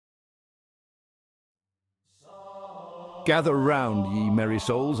Gather round, ye merry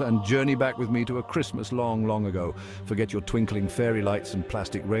souls, and journey back with me to a Christmas long, long ago. Forget your twinkling fairy lights and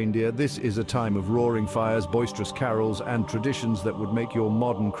plastic reindeer. This is a time of roaring fires, boisterous carols, and traditions that would make your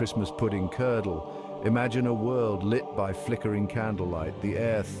modern Christmas pudding curdle. Imagine a world lit by flickering candlelight, the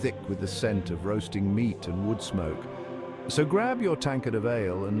air thick with the scent of roasting meat and wood smoke. So grab your tankard of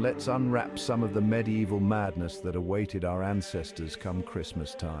ale and let's unwrap some of the medieval madness that awaited our ancestors come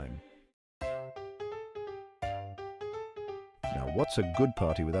Christmas time. Now, what's a good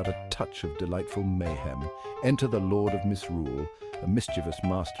party without a touch of delightful mayhem? Enter the Lord of Misrule, a mischievous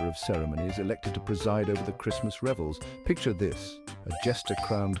master of ceremonies elected to preside over the Christmas revels. Picture this, a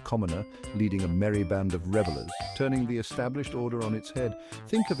jester-crowned commoner leading a merry band of revelers, turning the established order on its head.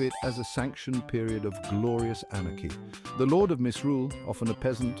 Think of it as a sanctioned period of glorious anarchy. The Lord of Misrule, often a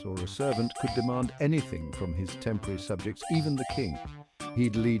peasant or a servant, could demand anything from his temporary subjects, even the king.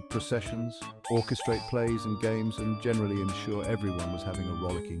 He'd lead processions, orchestrate plays and games, and generally ensure everyone was having a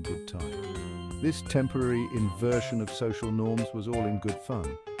rollicking good time. This temporary inversion of social norms was all in good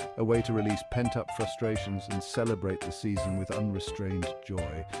fun, a way to release pent-up frustrations and celebrate the season with unrestrained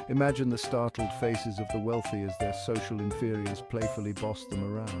joy. Imagine the startled faces of the wealthy as their social inferiors playfully bossed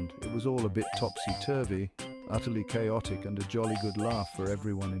them around. It was all a bit topsy-turvy, utterly chaotic, and a jolly good laugh for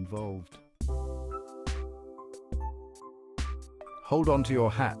everyone involved. Hold on to your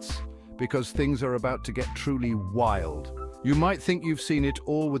hats, because things are about to get truly wild. You might think you've seen it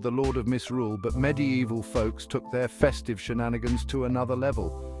all with the Lord of Misrule, but medieval folks took their festive shenanigans to another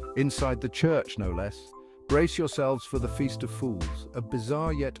level. Inside the church, no less. Brace yourselves for the Feast of Fools, a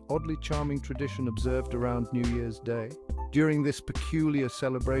bizarre yet oddly charming tradition observed around New Year's Day. During this peculiar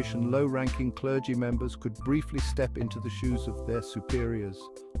celebration, low-ranking clergy members could briefly step into the shoes of their superiors,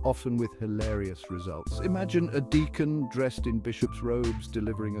 often with hilarious results. Imagine a deacon dressed in bishop's robes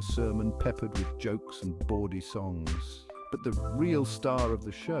delivering a sermon peppered with jokes and bawdy songs. But the real star of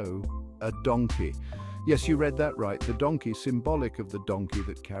the show, a donkey. Yes, you read that right. The donkey, symbolic of the donkey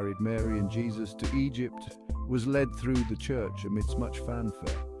that carried Mary and Jesus to Egypt, was led through the church amidst much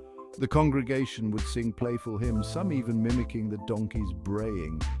fanfare. The congregation would sing playful hymns, some even mimicking the donkey's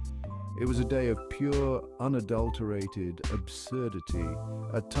braying. It was a day of pure, unadulterated absurdity,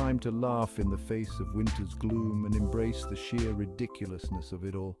 a time to laugh in the face of winter's gloom and embrace the sheer ridiculousness of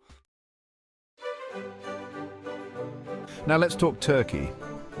it all. Now let's talk turkey,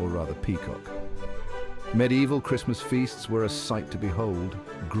 or rather peacock. Medieval Christmas feasts were a sight to behold,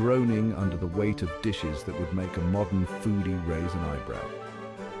 groaning under the weight of dishes that would make a modern foodie raise an eyebrow.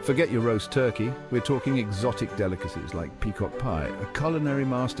 Forget your roast turkey, we're talking exotic delicacies like peacock pie, a culinary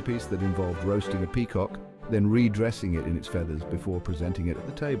masterpiece that involved roasting a peacock, then redressing it in its feathers before presenting it at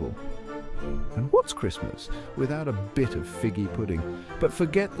the table. And what's Christmas without a bit of figgy pudding? But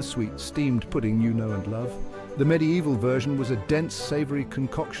forget the sweet steamed pudding you know and love. The medieval version was a dense, savoury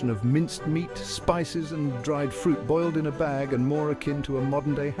concoction of minced meat, spices and dried fruit boiled in a bag and more akin to a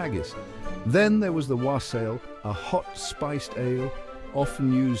modern-day haggis. Then there was the wassail, a hot spiced ale,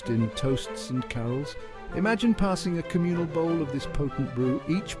 often used in toasts and carols. Imagine passing a communal bowl of this potent brew,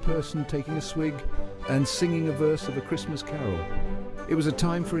 each person taking a swig and singing a verse of a Christmas carol. It was a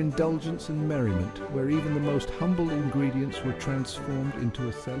time for indulgence and merriment, where even the most humble ingredients were transformed into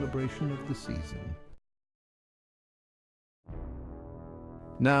a celebration of the season.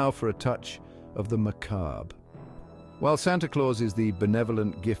 Now for a touch of the macabre. While Santa Claus is the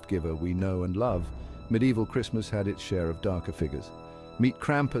benevolent gift giver we know and love, medieval Christmas had its share of darker figures. Meet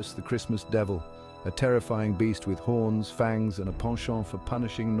Krampus, the Christmas devil, a terrifying beast with horns, fangs, and a penchant for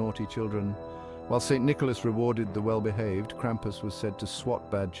punishing naughty children. While St. Nicholas rewarded the well-behaved, Krampus was said to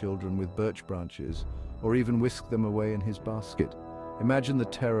swat bad children with birch branches, or even whisk them away in his basket. Imagine the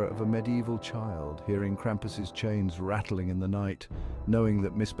terror of a medieval child hearing Krampus's chains rattling in the night, knowing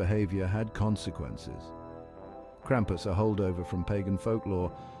that misbehavior had consequences. Krampus, a holdover from pagan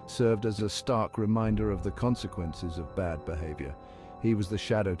folklore, served as a stark reminder of the consequences of bad behavior. He was the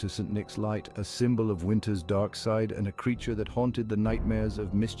shadow to St. Nick's light, a symbol of winter's dark side and a creature that haunted the nightmares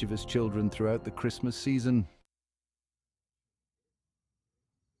of mischievous children throughout the Christmas season.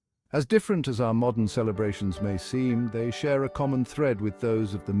 As different as our modern celebrations may seem, they share a common thread with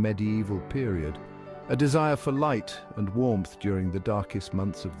those of the medieval period, a desire for light and warmth during the darkest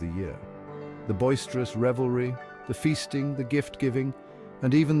months of the year. The boisterous revelry, the feasting, the gift-giving,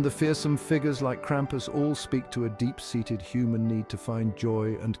 and even the fearsome figures like Krampus all speak to a deep-seated human need to find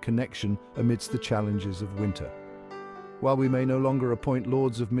joy and connection amidst the challenges of winter. While we may no longer appoint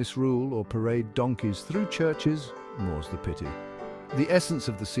lords of misrule or parade donkeys through churches, more's the pity, The essence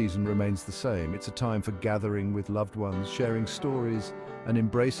of the season remains the same. It's a time for gathering with loved ones, sharing stories, and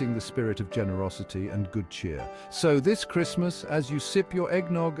embracing the spirit of generosity and good cheer. So this Christmas, as you sip your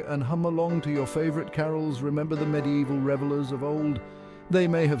eggnog and hum along to your favorite carols, remember the medieval revelers of old. They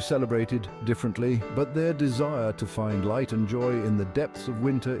may have celebrated differently, but their desire to find light and joy in the depths of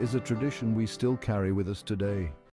winter is a tradition we still carry with us today.